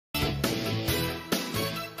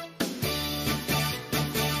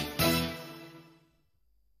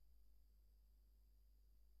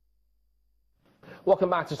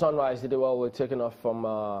Welcome back to Sunrise. Well, we're taking off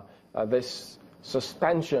from this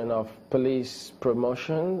suspension of police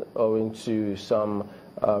promotion owing to some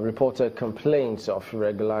reported complaints of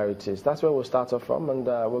irregularities. That's where we'll start off from, and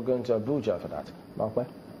we're going to Abuja for that. Mark?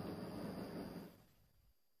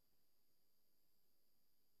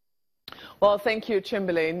 Well, thank you,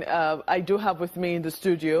 Chamberlain. I do have with me in the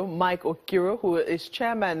studio Mike Okiro, who is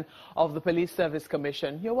chairman of the Police Service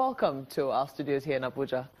Commission. You're welcome to our studios here in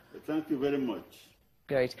Abuja. Thank you very much.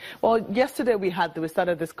 Great. Well, yesterday we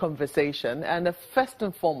started this conversation, and first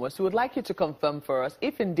and foremost, we would like you to confirm for us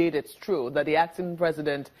if indeed it's true that the acting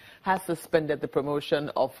president has suspended the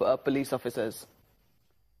promotion of police officers.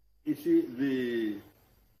 You see,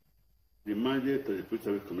 the mandate of the Police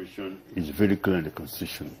Service Commission is very clear in the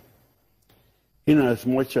Constitution. In as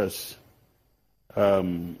much as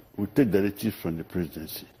we take directives from the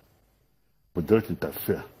presidency, but don't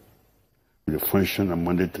interfere with the function and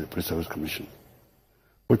mandate of the Police Service Commission.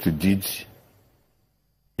 What we did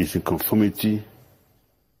is in conformity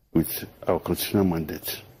with our constitutional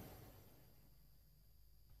mandate.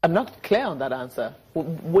 I'm not clear on that answer.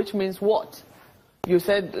 Which means what? You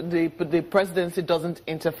said the presidency doesn't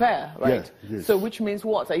interfere, right? Yeah, yes. So which means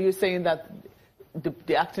what? Are you saying that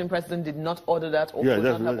the acting president did not order that or could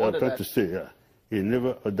not have ordered that? Yeah, that's what I'm trying to say, yeah. He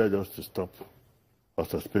never ordered us to stop or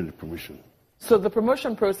suspend the promotion. So the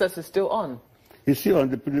promotion process is still on? You see, on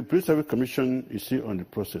the Police Service Commission, you see on the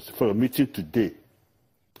process. For a meeting today,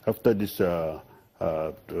 after this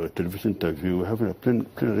television interview, we're having a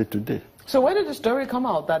plenary today. So where did the story come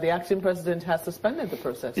out that the acting president has suspended the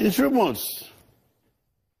process? It's rumors.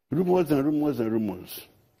 Rumors and rumors and rumors.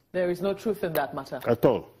 There is no truth in that matter? At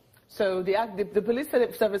all. So the Police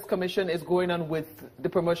Service Commission is going on with the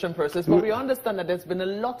promotion process, but we understand that there's been a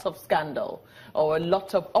lot of scandal or a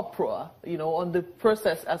lot of uproar, you know, on the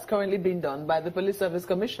process as currently being done by the Police Service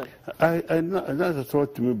Commission. That's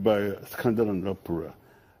what you mean by scandal and uproar.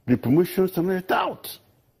 The promotions are not out.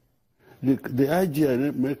 The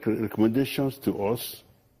IG make recommendations to us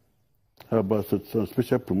about some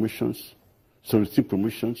special promotions, some routine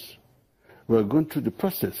promotions. We are going through the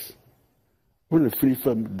process. When I finish,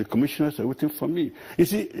 the commissioners are waiting for me. You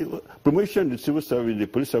see, promotion in the civil service, the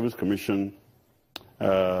Police Service Commission,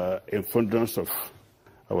 in furtherance of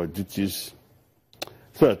our duties,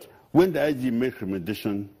 so that when the IG makes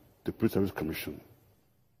recommendation to the Police Service Commission,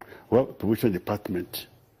 well, promotion department,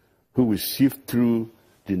 who will sift through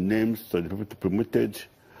the names of the people promoted,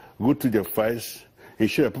 go through their files,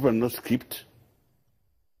 ensure that people are not skipped,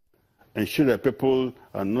 ensure that people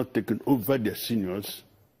are not taken over their seniors.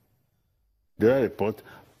 The report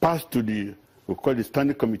passed to we call the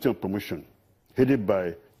Standing Committee on Promotion, headed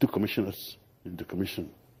by 2 commissioners in the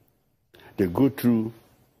commission. They go through.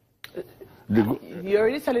 You're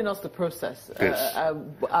already telling us the process. Yes. I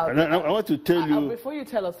want to tell you. Before you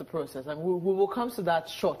tell us the process, and we will come to that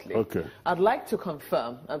shortly. Okay. I'd like to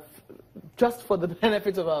confirm, just for the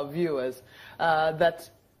benefit of our viewers, that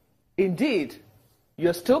indeed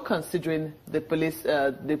you're still considering the police,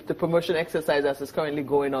 the promotion exercise as is currently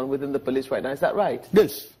going on within the police right now. Is that right?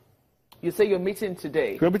 Yes. You say you're meeting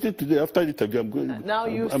today. We're meeting today. After the interview, I'm going. Now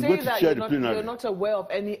you I'm say going that you're not aware of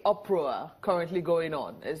any uproar currently going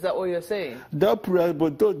on. Is that what you're saying? The uproar,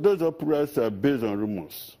 but those uproars are based on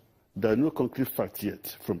rumors. There are no concrete facts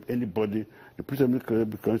yet from anybody. The Police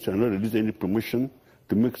Service shall not release any promotion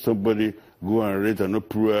to make somebody go and raise an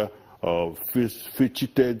uproar or feel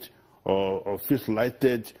cheated, or feel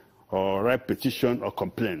slighted, or write petition or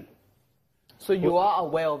complain. So you are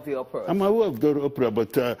aware of the uproar? I'm aware of the uproar,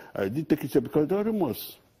 but I didn't take it because there are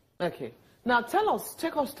rumors. Okay. Now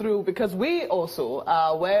take us through, because we also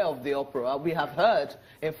are aware of the uproar. We have heard,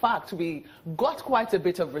 in fact, we got quite a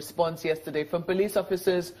bit of response yesterday from police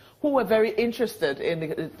officers who were very interested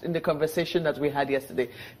in the conversation that we had yesterday.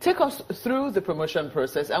 Take us through the promotion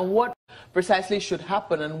process and what precisely should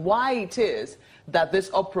happen and why it is that this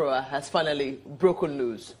uproar has finally broken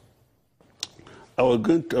loose. I will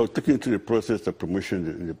take you through the process of promotion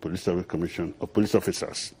in the Police Service Commission of police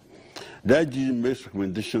officers. The IG makes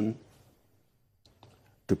recommendation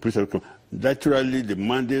to Police Service Commission. Naturally, the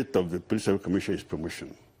mandate of the Police Service Commission is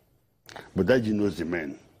promotion. But the IG knows the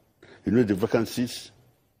men. He knows the vacancies.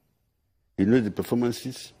 He knows the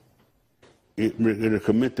performances. He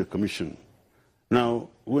recommends the commission. Now,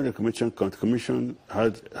 when the commission comes, the commission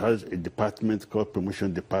has a department called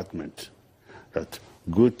promotion department that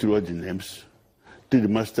go through all the names, take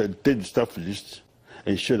the staff list,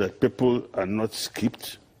 ensure that people are not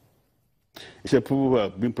skipped. If people who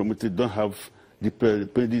have been promoted don't have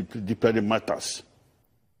disciplinary matters,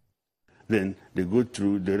 then they go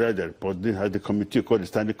through, they write the report, they have the committee called the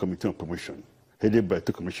Standing Committee on Promotion, headed by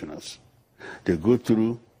 2 commissioners. They go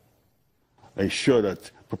through, ensure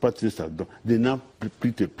that proper things are done. They now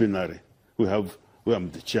prepare a plenary. Where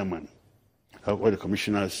I'm the chairman. Have all the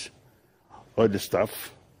commissioners, all the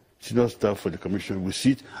staff, senior staff for the commission. We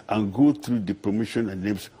sit and go through the promotion and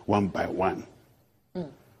names one by one.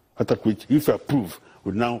 After which, if approved,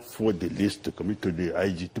 we now forward the list to commit to the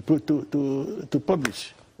IG to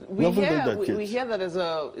publish. We hear that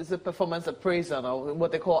there's a performance appraisal, or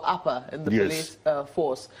what they call APA in the police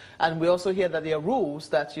force. And we also hear that there are rules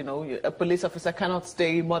that, you know, a police officer cannot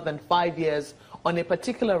stay more than 5 years on a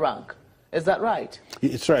particular rank. Is that right?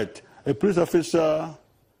 It's right. A police officer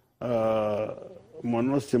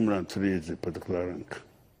not similar to is a particular rank.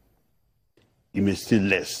 He may stay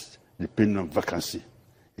less, depending on vacancy.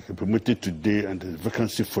 You can promote it today and there's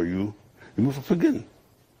vacancy for you, you move up again.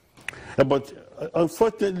 But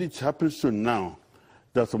unfortunately, it happens so now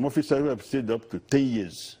that some officers have stayed up to 10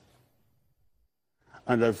 years.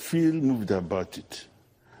 And I feel moved about it.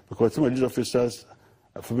 Because some of these officers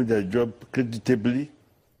are performing their job creditably,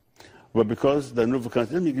 but because there are no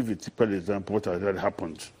vacancies, let me give you a typical example of what had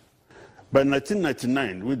happened. By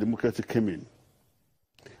 1999, when democracy came in,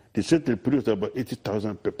 they said the police were about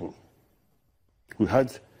 80,000 people. We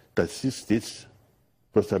had 36 states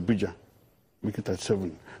plus Abuja, making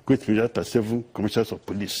 37. Great Media, 37 commissioners of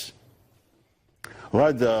police. We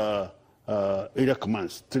had area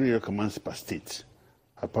commands, 3 area commands per state.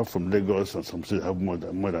 Apart from Lagos and some states have more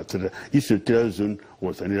than 3. Each territorial zone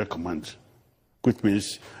was an area command, which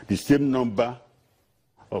means the same number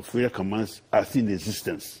of area commands are still in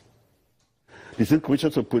existence. The same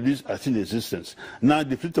commissioners of police are still in existence. Now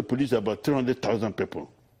the fleet of police are about 300,000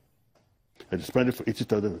 people. And expanded from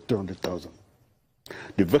 80,000 to 200,000.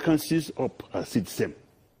 The vacancies up are still the same.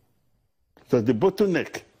 So the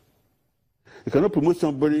bottleneck. You cannot promote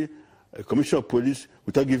somebody, a commissioner of police,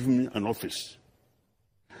 without giving him an office.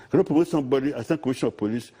 You cannot promote somebody as a commissioner of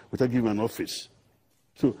police without giving him an office.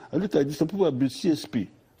 So I look at this. Some people have been CSP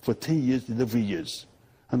for 10 years, 11 years.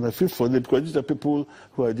 And I feel for them because these are people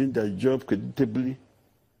who are doing their job creditably.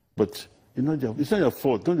 But you know, it's not your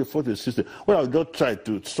fault. Don't the fault of the system. Well, I'll not try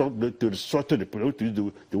to restructure the police. To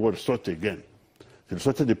use the word restructure again. To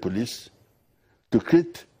restructure the police, to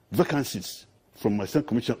create vacancies from my Assistant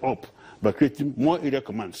Commission up by creating more area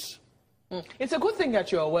commands. It's a good thing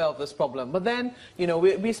that you're aware of this problem. But then, you know,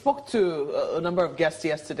 we spoke to a number of guests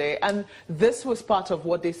yesterday, and this was part of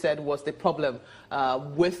what they said was the problem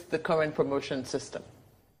with the current promotion system.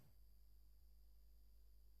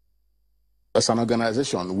 As an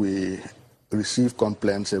organization, we receive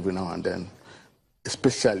complaints every now and then,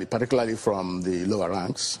 particularly from the lower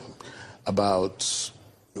ranks, about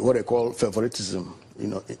what they call favoritism, you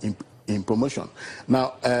know, in promotion.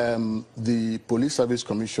 Now, the Police Service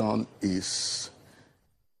Commission has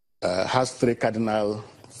 3 cardinal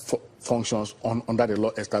functions under the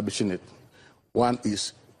law establishing it. One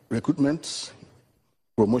is recruitment,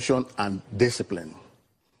 promotion, and discipline.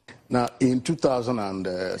 Now, in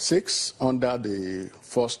 2006, under the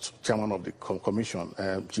first chairman of the commission,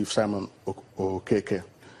 Chief Simon Okiro,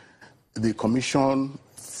 the commission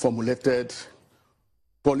formulated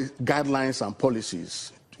guidelines and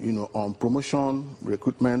policies, you know, on promotion,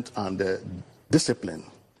 recruitment, and discipline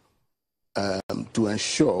to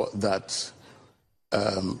ensure that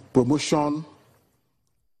promotion,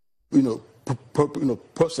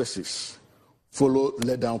 processes follow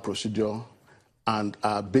laid-down procedure and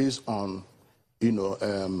are based on,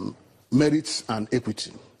 merits and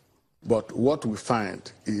equity. But what we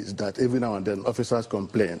find is that every now and then officers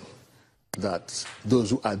complain that those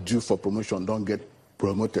who are due for promotion don't get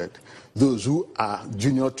promoted. Those who are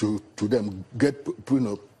junior to them get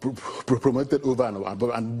promoted over and above.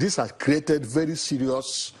 And this has created very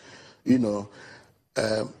serious,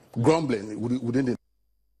 grumbling within the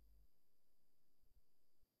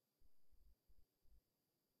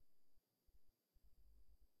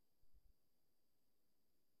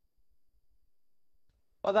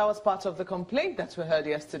Well, that was part of the complaint that we heard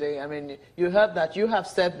yesterday. I mean, you heard that. You have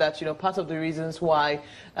said that, part of the reasons why,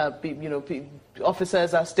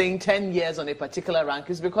 officers are staying 10 years on a particular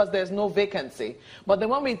rank is because there's no vacancy. But then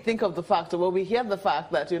when we think of the fact, well, we hear the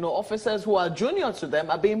fact that, officers who are junior to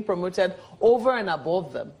them are being promoted over and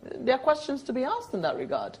above them. There are questions to be asked in that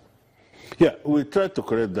regard. Yeah, we try to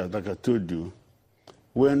correct that. Like I told you,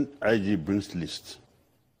 when IG brings list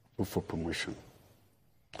for promotion,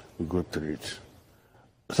 we go through it.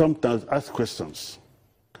 Sometimes ask questions.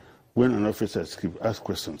 When an officer is skipped, ask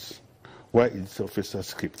questions. Why is this officer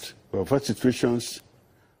skipped? We have had situations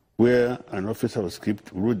where an officer was skipped,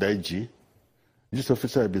 wrote IG. This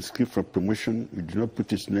officer had been skipped from promotion, you did not put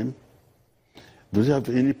his name. Does he have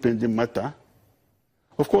any pending matter?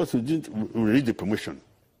 Of course, we didn't read the promotion,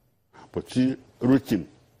 but he wrote him.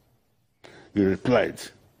 He replied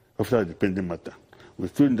after the pending matter. We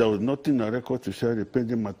told him there was nothing in our record to share the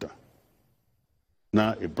pending matter.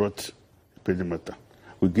 Now he brought the pending matter.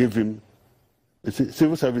 We gave him,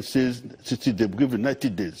 civil service says 60 days, we gave him 90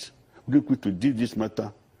 days. We need to deal this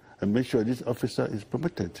matter and make sure this officer is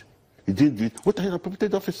promoted. He didn't do it. What are you, a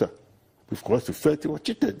promoted officer? Of course, he felt he was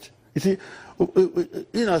cheated. You see,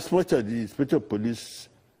 in as much as the Inspector of Police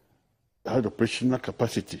had operational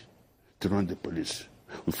capacity to run the police,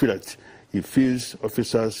 we feel that he feels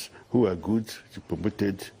officers who are good to be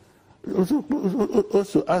promoted.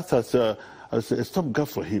 Also acts as a stopgap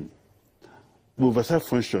for him. The oversight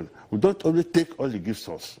function. We don't only take all he gives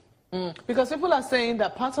us. Because people are saying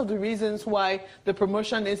that part of the reasons why the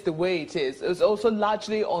promotion is the way it is also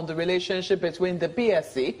largely on the relationship between the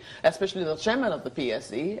PSC, especially the chairman of the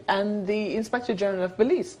PSC, and the Inspector General of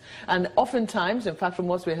Police. And oftentimes, in fact, from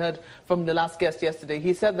what we heard from the last guest yesterday,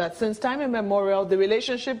 he said that since time immemorial, the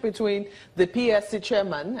relationship between the PSC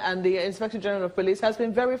chairman and the Inspector General of Police has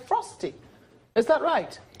been very frosty. Is that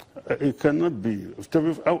right? It cannot be.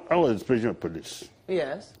 I was Inspector of Police.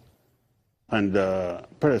 Yes. And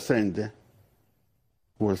Parasinde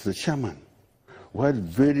was the chairman. We had a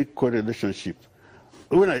very cordial relationship.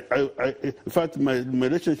 When in fact, my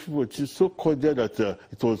relationship was so cordial that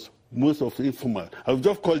it was most of the informal. I would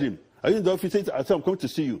just call him. Are you in the office? I said, I'm coming to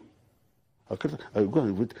see you. I go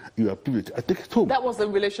and wait. You approve it. I take it home. That was the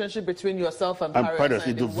relationship between yourself and Paris.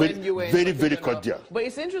 It was very cordial. But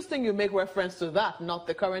it's interesting you make reference to that, not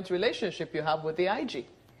the current relationship you have with the IG.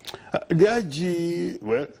 The IG,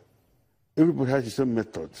 well, everybody has his own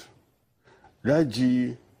method. The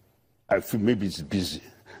IG, I feel maybe it's busy.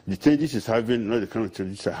 The changes it's having, not the kind of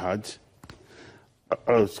changes I had.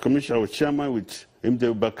 I was chairman with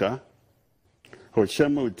M.D. Baka. I was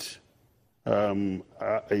chairman with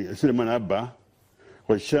Suleiman Abba.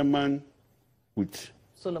 I was chairman with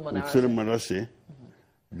Solomon Arase.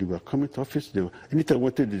 They were coming to office. Anytime I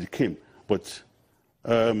wanted, they came. But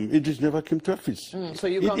Idris never came to office. So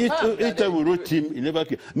you confirm anytime we wrote him, he never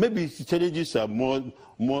came. Maybe the challenges are more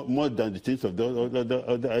than the things of the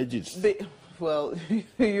other IGs. Well,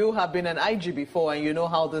 you have been an IG before and you know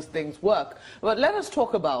how these things work. But let us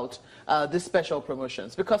talk about the special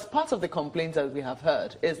promotions, because part of the complaints that we have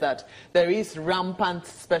heard is that there is rampant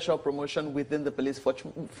special promotion within the police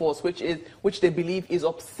force, which they believe is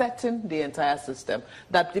upsetting the entire system.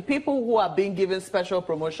 That the people who are being given special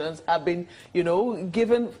promotions have been,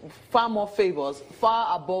 given far more favors,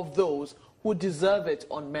 far above those who deserve it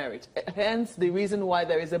on merit. Hence the reason why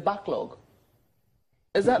there is a backlog.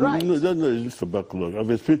 Is that right? No, that's not a reason for backlog.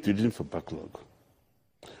 I've explained the reason for backlog.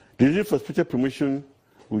 The reason for special promotion,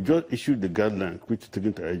 we just issued the guideline, which is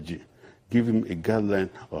taken to IG, give him a guideline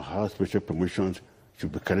of how special promotions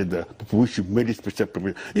should be carried out. People who should make special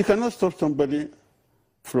promotion. You cannot stop somebody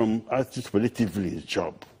from acting relatively his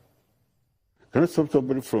job. You cannot stop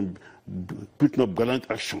somebody from putting up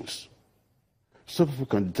gallant actions. Some people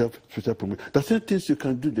can deserve special promotion. There are certain things you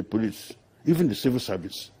can do in the police, even the civil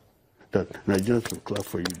service, that Nigerians will clap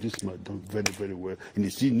for you. This man done very, very well, and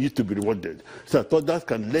he needs to be rewarded. So I thought that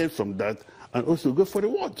can learn from that and also go for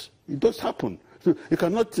rewards. It does happen. So you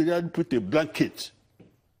cannot really put a blanket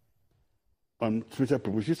on special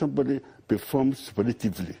promotion. Somebody performs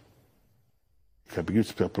superlatively, you can begin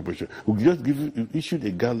special promotion. We just issued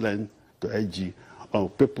a guideline to IG on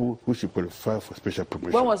people who should qualify for special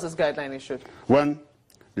promotion. When was this guideline issued? One,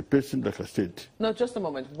 the person, like I said. No, just a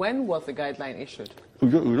moment. When was the guideline issued?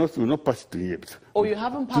 We'll not pass it to him yet. Oh, you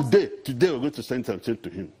haven't passed it? Today we're going to send something to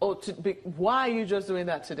him. Oh, why are you just doing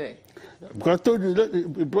that today? Because I told you,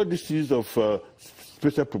 we brought this series of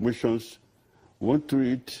special promotions. We want to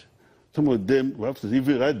read. Some of them, we have to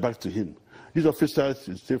even write back to him. These officers,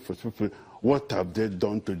 what have they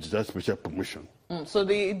done to deserve special promotion? So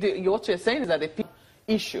what you're saying is that the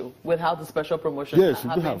issue with how the special promotions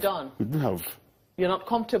have been done. We do have. You're not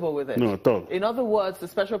comfortable with it? No, at all. In other words, the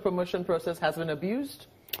special promotion process has been abused?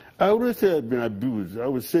 I wouldn't say it's been abused. I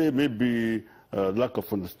would say maybe lack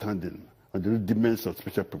of understanding and the demands of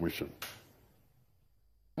special promotion.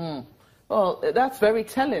 Well, that's very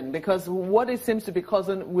telling, because what it seems to be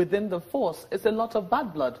causing within the force is a lot of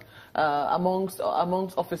bad blood amongst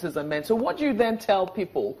officers and men. So what do you then tell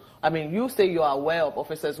people? I mean, you say you are aware of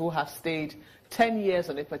officers who have stayed 10 years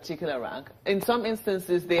on a particular rank. In some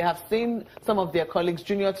instances, they have seen some of their colleagues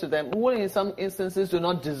junior to them, who in some instances do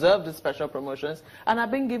not deserve the special promotions, and are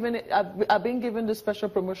being given the special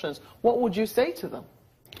promotions. What would you say to them?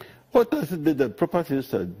 What I said, the proper things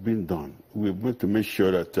have been done. We're going to make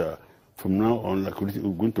sure that from now on, like we're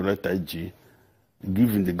going to write IG,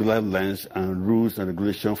 giving the guidelines and rules and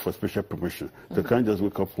regulations for special promotion. So you can't just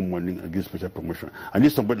wake up one morning and give special promotion. I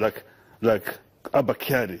need somebody like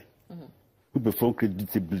Abakari, who performed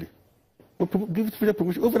creditably. Give special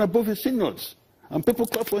promotion over and above his seniors. And people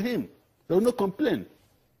clap for him. There will no complaint.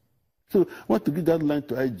 So I want to give that line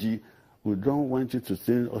to IG. We don't want you to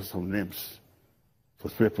send us some names for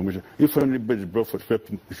special promotion. If anybody is brought for special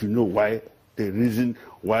promotion, you should know why, the reason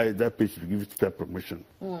why that person should give special promotion.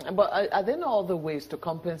 But are there no other ways to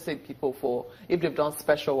compensate people for if they've done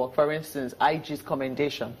special work? For instance, IG's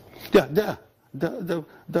commendation. Yeah, there.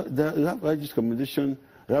 You have IG's commendation,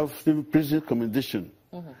 you have civil prison commendation.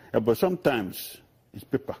 Yeah, but sometimes it's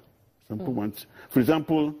paper. Some people want, for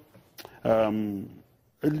example, early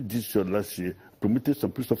this year, last year, promoted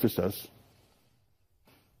some police officers.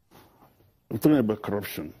 I'm talking about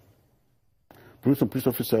corruption. Promoted some police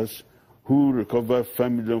officers who recovered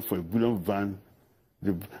 5 million for a bullion van.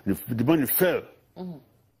 The money fell.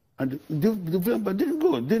 And the van didn't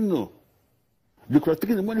go, didn't know. They could have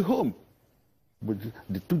taken the money home. But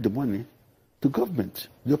they took the money to government.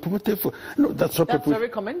 They are promoted for. No, that's very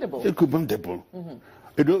commendable. It's commendable.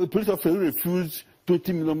 A police officer who refused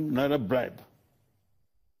 20 million naira bribe.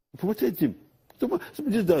 Promoted him. So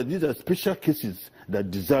these are special cases that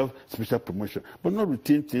deserve special promotion, but not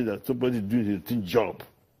routine things that somebody is doing a routine job.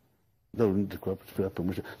 That wouldn't require special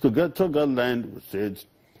promotion. So guideline said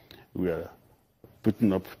we are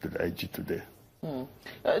putting up to the IG today.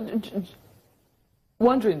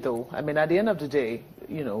 Wondering though, I mean, at the end of the day,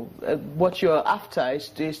 what you're after is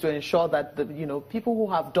to ensure that people who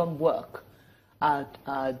have done work are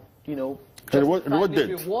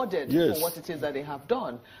rewarded yes. for what it is that they have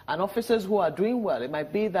done. And officers who are doing well, it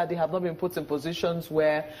might be that they have not been put in positions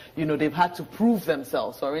where, they've had to prove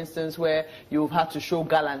themselves, for instance, where you've had to show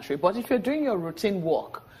gallantry. But if you're doing your routine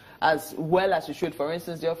work as well as you should, for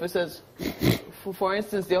instance, the officers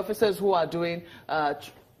who are doing,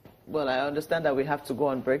 well, I understand that we have to go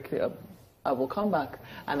on break. I will come back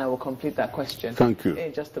and I will complete that question. Thank you.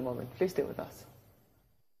 In just a moment. Please stay with us.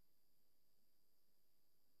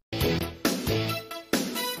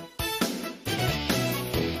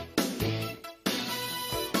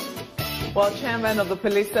 Well, Chairman of the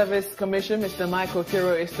Police Service Commission, Mr.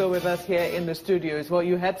 Okiro, is still with us here in the studios. Well,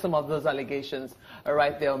 you heard some of those allegations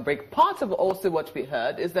right there on break. Part of also what we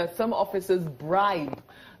heard is that some officers bribe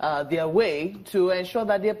their way to ensure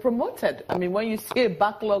that they're promoted. I mean, when you see a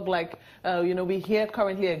backlog like, we hear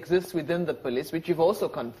currently exists within the police, which you've also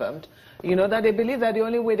confirmed, that they believe that the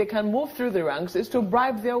only way they can move through the ranks is to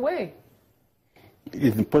bribe their way.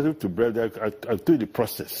 It's impossible to bribe. I'll tell you the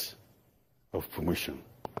process of promotion.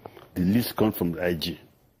 The list comes from the IG.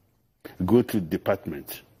 Go to the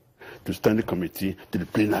department, to standing committee, to the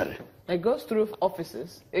plenary. It goes through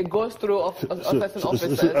offices. It goes through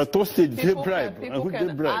officers. So at what stage they bribe? People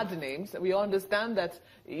can add names. We understand that,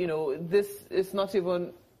 this is not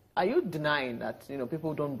even... Are you denying that,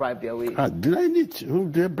 people don't bribe their way? Denying it. Who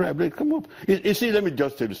they bribe? They come up. You see, let me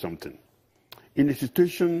just tell you something. In a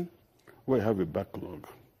situation where you have a backlog,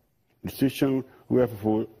 in a situation where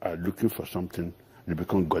people are looking for something, they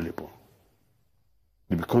become gullible.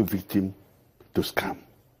 They become victim to scam.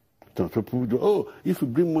 So people do, if you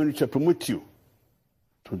bring money, it shall promote you.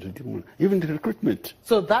 So they give money. Even the recruitment.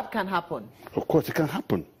 So that can happen? Of course it can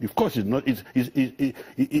happen. Of course it's not. It's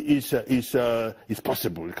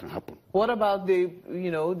possible. It can happen. What about the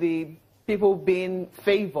people being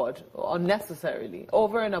favored unnecessarily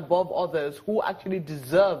over and above others who actually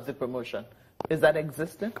deserve the promotion? Is that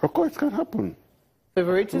existing? Of course it can happen.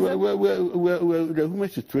 Favoritism? We're the human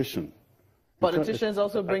situation. Politicians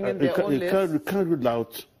also bring in their own list. You can't rule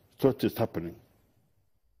out what is happening.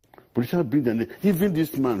 Politicians bring their name. Even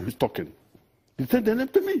this man who's talking, he sent the name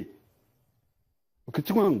to me. Okay,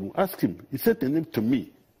 ask him. He sent the name to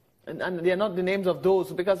me. And they're not the names of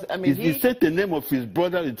those, because, I mean, he sent the name of his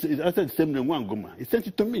brother. It's the same name, Wangoma. He sent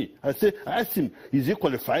it to me. I asked him, is he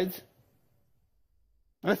qualified?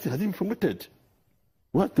 I asked him, has he been promoted?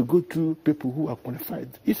 We have to go through people who are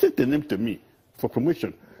qualified. He sent the name to me for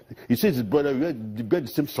promotion. He says his brother, we had the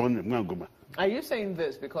same son, Mwangoma. Are you saying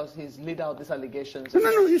this because he's laid out these allegations No,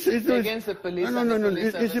 it's against the police? No.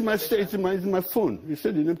 It's in my phone. He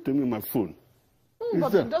said the name to me on my phone.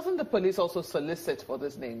 But doesn't the police also solicit for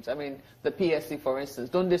these names? I mean, the PSC, for instance,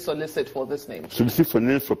 don't they solicit for these names? Solicit for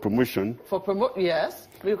names for promotion? Yes,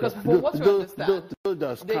 because for what you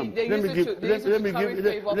understand, let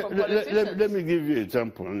me give you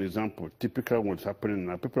an example. Typical what's happening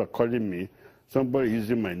now. People are calling me, somebody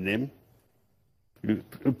using my name. You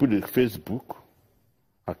put it Facebook.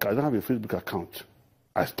 I don't have a Facebook account.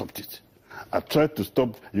 I stopped it. I tried to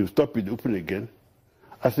stop. You stop it, open again.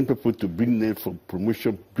 asking people to bring them for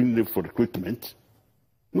promotion, bring them for recruitment.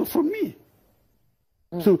 Not from me.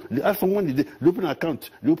 So they ask for money, they open an account,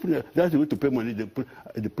 that's the way to pay money,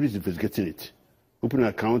 the police investigating it. Open an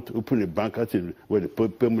account, open a bank, that's where they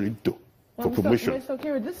pay money to. For promotion. Mr.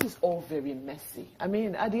 Okiro, this is all very messy. I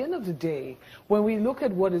mean, at the end of the day, when we look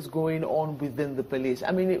at what is going on within the police,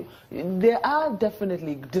 I mean, there are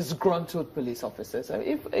definitely disgruntled police officers. I mean,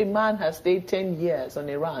 if a man has stayed 10 years on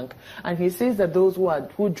a rank and he sees that those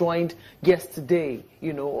who joined yesterday,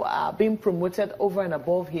 you know, are being promoted over and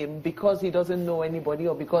above him because he doesn't know anybody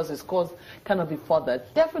or because his cause cannot be furthered,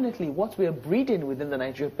 definitely what we are breeding within the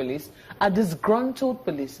Nigerian police are disgruntled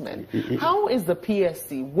policemen. How is the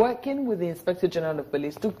PSC working with the Inspector General of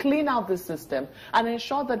Police to clean out the system and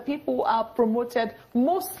ensure that people are promoted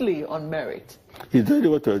mostly on merit? Exactly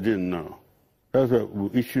what we're doing now. That's why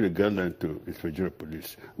we issued a guideline to Inspector General of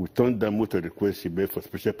Police. We turned down most of the requests he made for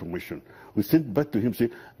special promotion. We sent back to him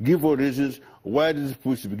saying, give all reasons why this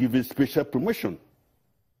police should be given special promotion.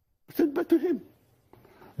 We sent back to him.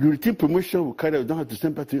 The routine promotion we carry out, we don't have to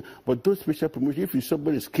send back to him. But those special promotions, if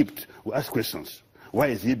somebody is skipped, we ask questions. Why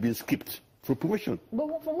is he being skipped? For promotion.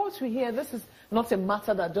 But from what we hear, this is not a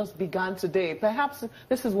matter that just began today. Perhaps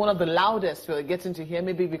this is one of the loudest we're getting to hear,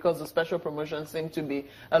 maybe because the special promotions seem to be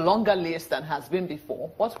a longer list than has been before.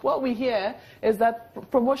 But what we hear is that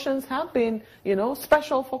promotions have been, you know,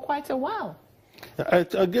 special for quite a while. I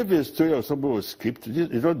gave you a story of somebody who was skipped.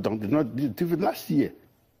 It's not done. It's not even last year.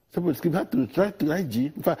 Somebody was skipped. Had to write to IG.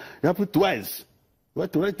 In fact, it happened twice. We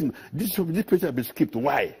had to write him. This person has been skipped.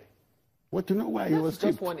 Why? Want to know why he was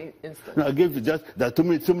skipped? Just one instance. No, I gave you just that so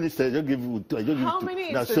many states. I give you. How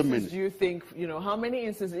many instances do you think? You know, how many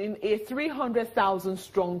instances in a 300,000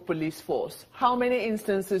 strong police force? How many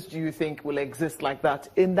instances do you think will exist like that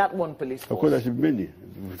in that one police force? Of course, there should be many.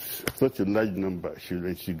 Such a large number.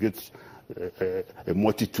 She gets a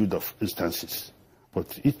multitude of instances,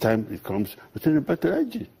 but each time it comes, we send it back to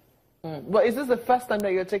IG. But is this the first time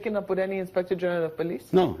that you're taking up with any Inspector General of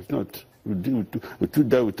Police? No, it's not. We do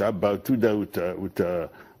that with Abba, we do that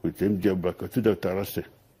with MJ Abaka, we do that with Arase.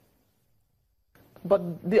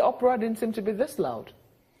 But the uproar didn't seem to be this loud.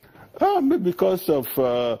 Maybe because of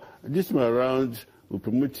this time around, we're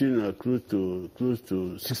promoting close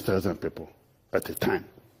to 6,000 people at a time.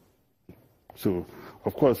 So,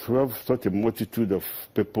 of course, we have such a multitude of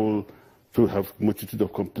people, so we have multitude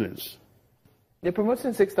of complaints. They're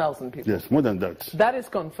promoting 6,000 people? Yes, more than that. That is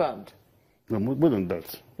confirmed? No, more than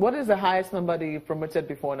that. What is the highest number that you've promoted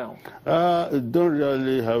before now? Don't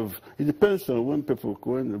really have. It depends on when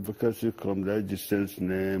the vacancy comes, the IG sends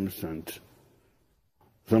names, and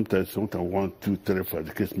sometimes 1, 2, 3 for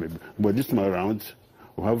the case maybe. But this time around,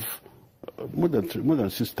 we have more than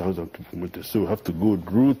 6,000 to promote. So we have to go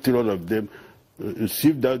through all of them,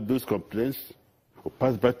 receive those complaints, or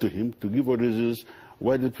pass back to him to give all reasons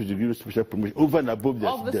why they should give special promotion over and above the.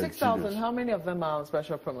 Of the 6,000, how many of them are on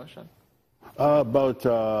special promotion? About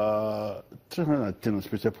 310 on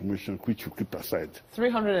special promotion, which we keep aside.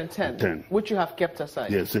 310? Which you have kept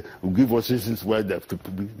aside? Yes, we give us reasons why they have to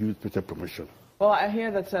give special promotion. Well, I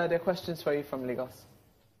hear that there are questions for you from Lagos.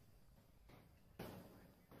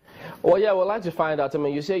 Well, yeah, we'd like to find out. I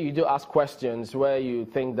mean, you say you do ask questions where you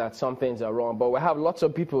think that some things are wrong, but we have lots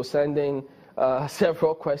of people sending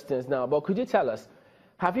several questions now. But could you tell us,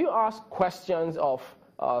 have you asked questions of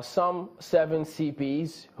some 7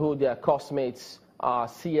 CPs who their costmates are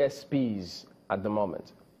CSPs at the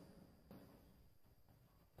moment?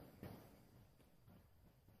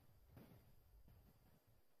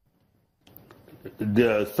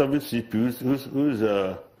 There are 7 CPs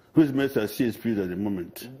whose mates are CSPs at the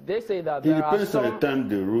moment. They say that it depends on the time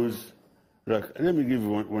they rose. Like, let me give you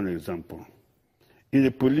one example. In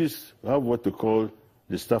the police, we have what we call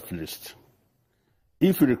the staff list.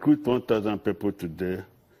 If you recruit 1,000 people today,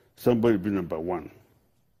 somebody will be number 1.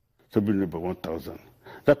 Somebody number 1,000.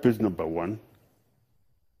 That person number 1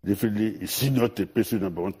 definitely is senior to person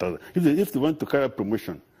number 1,000. If they want to carry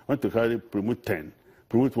promotion, promote 10,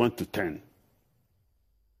 promote 1 to 10.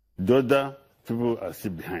 The other people are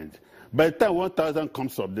still behind. By the time 1,000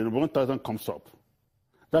 comes up, the number 1,000 comes up.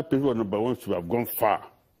 That person number 1 should have gone far.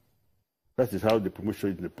 That is how the promotion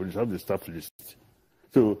is in the police, how the staff list.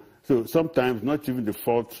 So sometimes not even the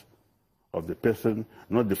fault of the person,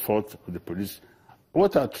 not the fault of the police.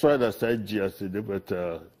 What I tried as IG, as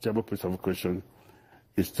the Chamber Police of Question,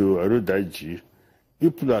 is to erode IG.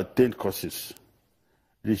 People attend courses.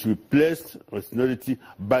 They should be placed on seniority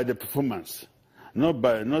by the performance, not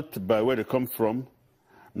by where they come from,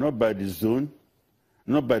 not by the zone,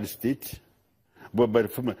 not by the state, but by the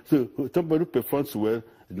performance. So somebody who performs well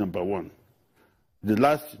is number 1. The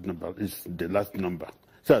last number is the last number.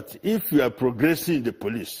 that if you are progressing in the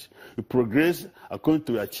police, you progress according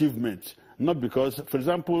to achievement, not because, for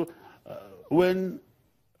example, when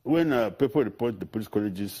people report the police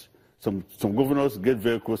colleges, some governors get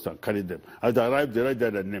very close and carry them. As they arrive, they write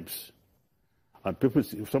down their names. And people,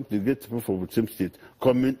 if something gets people from the same state,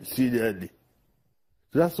 come in, see early.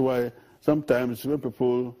 So that's why sometimes when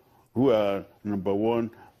people who are number one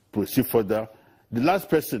proceed further, the last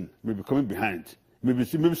person may be coming behind. May be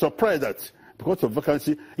surprised that because of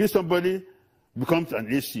vacancy, if somebody becomes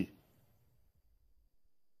an AC,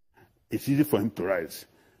 it's easy for him to rise.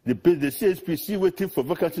 The CSP is waiting for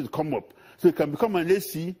vacancy to come up. So it can become an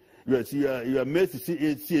AC, you are made to see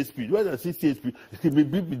CSP. Whether it's CSP, it can be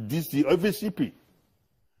DC or even CP.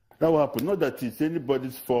 That will happen. Not that it's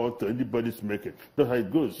anybody's fault or anybody's making. That's how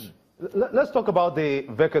it goes. Let's talk about the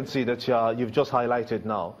vacancy that you've just highlighted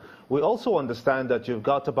now. We also understand that you've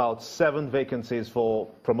got about 7 vacancies for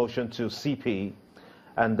promotion to CP,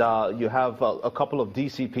 and you have a couple of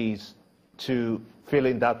DCPs to fill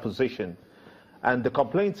in that position. And the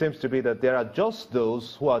complaint seems to be that there are just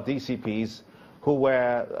those who are DCPs who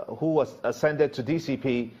was ascended to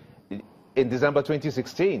DCP in December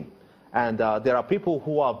 2016. And there are people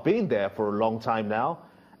who have been there for a long time now,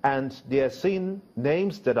 and they are seeing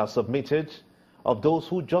names that are submitted of those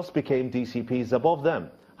who just became DCPs above them.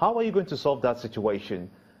 How are you going to solve that situation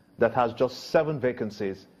that has just 7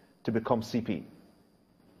 vacancies to become CP?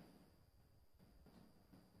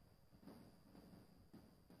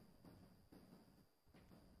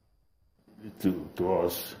 To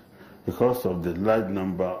us, because of the large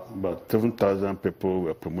number, about 7,000 people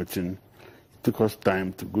were promoting, it took us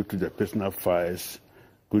time to go to their personal files,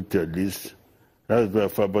 go to their list. That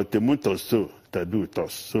was for about a month or so to do with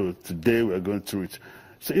us. So today we are going through it.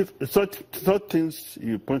 So if such things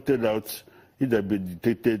you pointed out, either be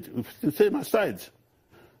detected, the same aside.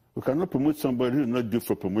 We cannot promote somebody who is not due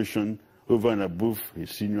for promotion over and above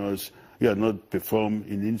his seniors, who are not performed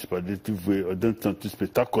in any superlative way or done something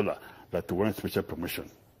spectacular that warrants special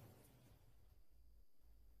promotion.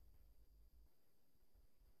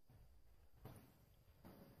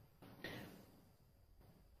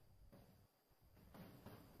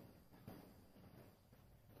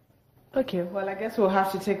 Okay, well, I guess we'll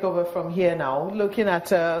have to take over from here now. Looking at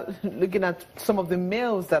some of the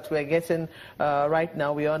mails that we're getting right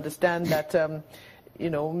now, we understand that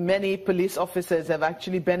many police officers have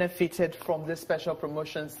actually benefited from this special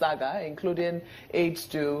promotion saga, including aides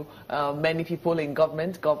to many people in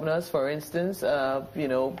government, governors, for instance,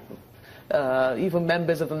 even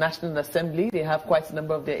members of the National Assembly. They have quite a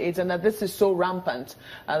number of their aides, and that this is so rampant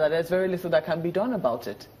that there's very little that can be done about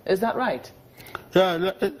it. Is that right?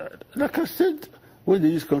 Yeah, like I said, when the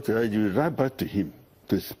news comes to IG, we write back to him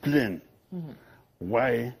to explain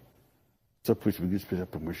why suppose we give special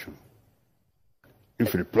promotion.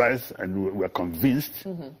 If he replies and we are convinced,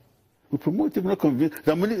 we promote him, not convinced.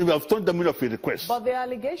 We have turned the money of a request. But there are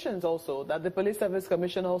allegations also that the Police Service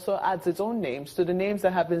Commission also adds its own names to the names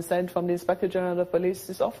that have been sent from the Inspector General of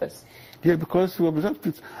Police's office. Yeah, because we observed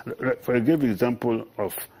it. For example, example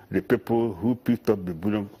of the people who picked up the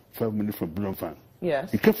bullion, 5 million from bullion fund.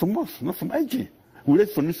 Yes. It came from us, not from IG. We read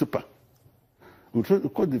from newspaper. We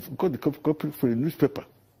called the copy for the newspaper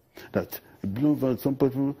that the bullion fund, some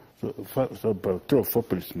people, about 3 or 4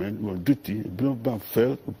 policemen were on duty, the bullion fund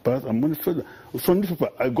fell, passed, and money fell. From newspaper,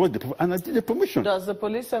 I got the paper, and I did the promotion. Does the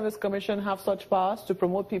Police Service Commission have such powers to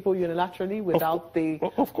promote people unilaterally without the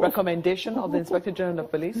recommendation of the Inspector General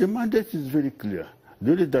of Police? The mandate is very clear.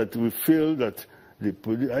 The only that we feel that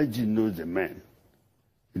the IG knows the man.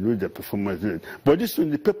 He knows the performance. But this is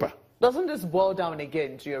in the paper. Doesn't this boil down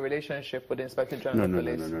again to your relationship with the Inspector General of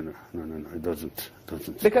Police? No, it doesn't.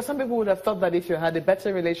 Because some people would have thought that if you had a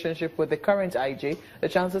better relationship with the current IG, the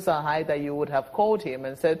chances are high that you would have called him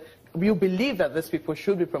and said, you believe that these people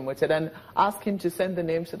should be promoted, and ask him to send the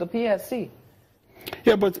names to the PSC.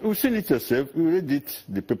 Yeah, but we've seen it yourself. We read it,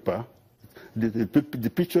 the paper,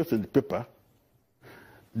 the pictures in the paper.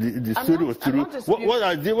 The story was true. What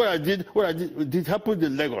I did happen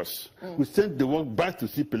in Lagos. We sent the work back to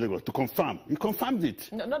CP Lagos to confirm. He confirmed it.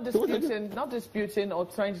 No, not disputing or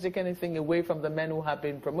trying to take anything away from the men who have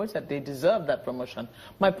been promoted. They deserve that promotion.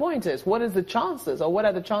 My point is, what is the chances, or what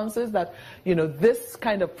are the chances that this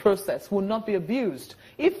kind of process will not be abused?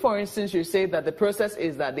 If, for instance, you say that the process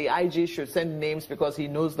is that the IG should send names because he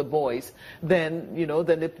knows the boys, then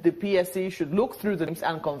the PSC should look through the names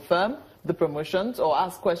and confirm the promotions, or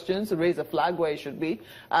ask questions, raise a flag where it should be.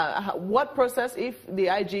 What process, if the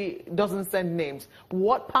IG doesn't send names,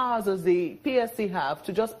 what powers does the PSC have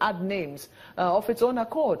to just add names of its own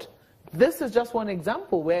accord? This is just one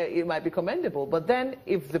example where it might be commendable. But then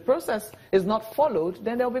if the process is not followed,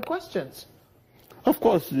 then there will be questions. Of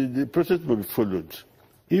course, the process will be followed.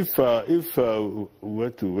 If we were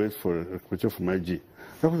to wait for a recommendation from IG,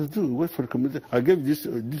 that was to wait for a recommendation. I gave this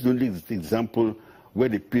only example where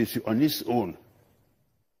the PSC on its own.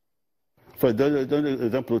 For the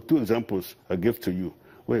example, 2 examples I gave to you,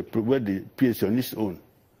 where the PSC on its own,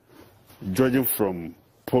 judging from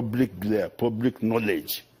public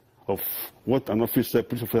knowledge of what an police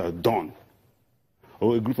officer has done,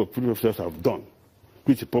 or a group of police officers have done,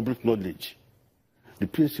 which is public knowledge. The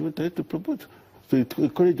PSC wanted to promote, so it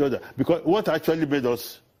encouraged others. Because what actually made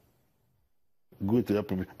us go into that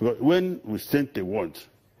problem, because when we sent a warrant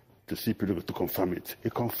to CP to confirm it, he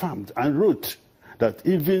confirmed and wrote that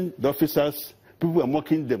even the officers, people were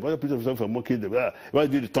mocking them, other police officers were mocking them. Why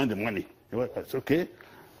did you return the money? It's okay.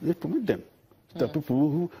 They promote them. The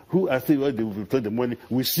people who are saying why they will return the money,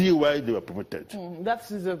 we see why they were promoted. That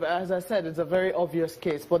is, as I said, it's a very obvious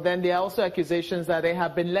case. But then there are also accusations that there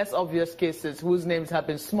have been less obvious cases whose names have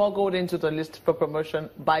been smuggled into the list for promotion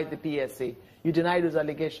by the PSA. You deny those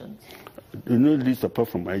allegations? No list apart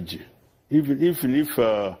from IG. Even if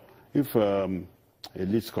a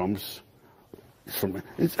list comes from,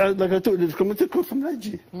 it's like I told you, it's coming to come from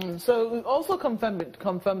IG. So also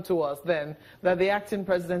confirm to us then that the acting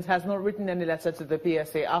president has not written any letter to the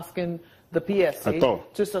PSA asking the PSA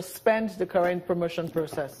to suspend the current promotion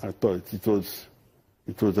process. I thought it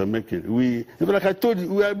was a making. Like I told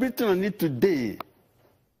you, we are meeting on it today.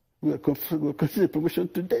 We are considering promotion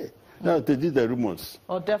today. Now they did the rumors.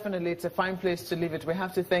 Oh, definitely, it's a fine place to leave it. We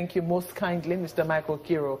have to thank you most kindly, Mr. Michael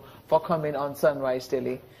Okiro, for coming on Sunrise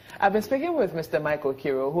Daily. I've been speaking with Mr. Michael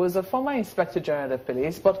Okiro, who is a former Inspector General of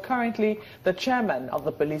Police, but currently the chairman of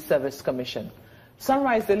the Police Service Commission.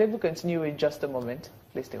 Sunrise Daily will continue in just a moment.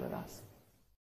 Please stay with us.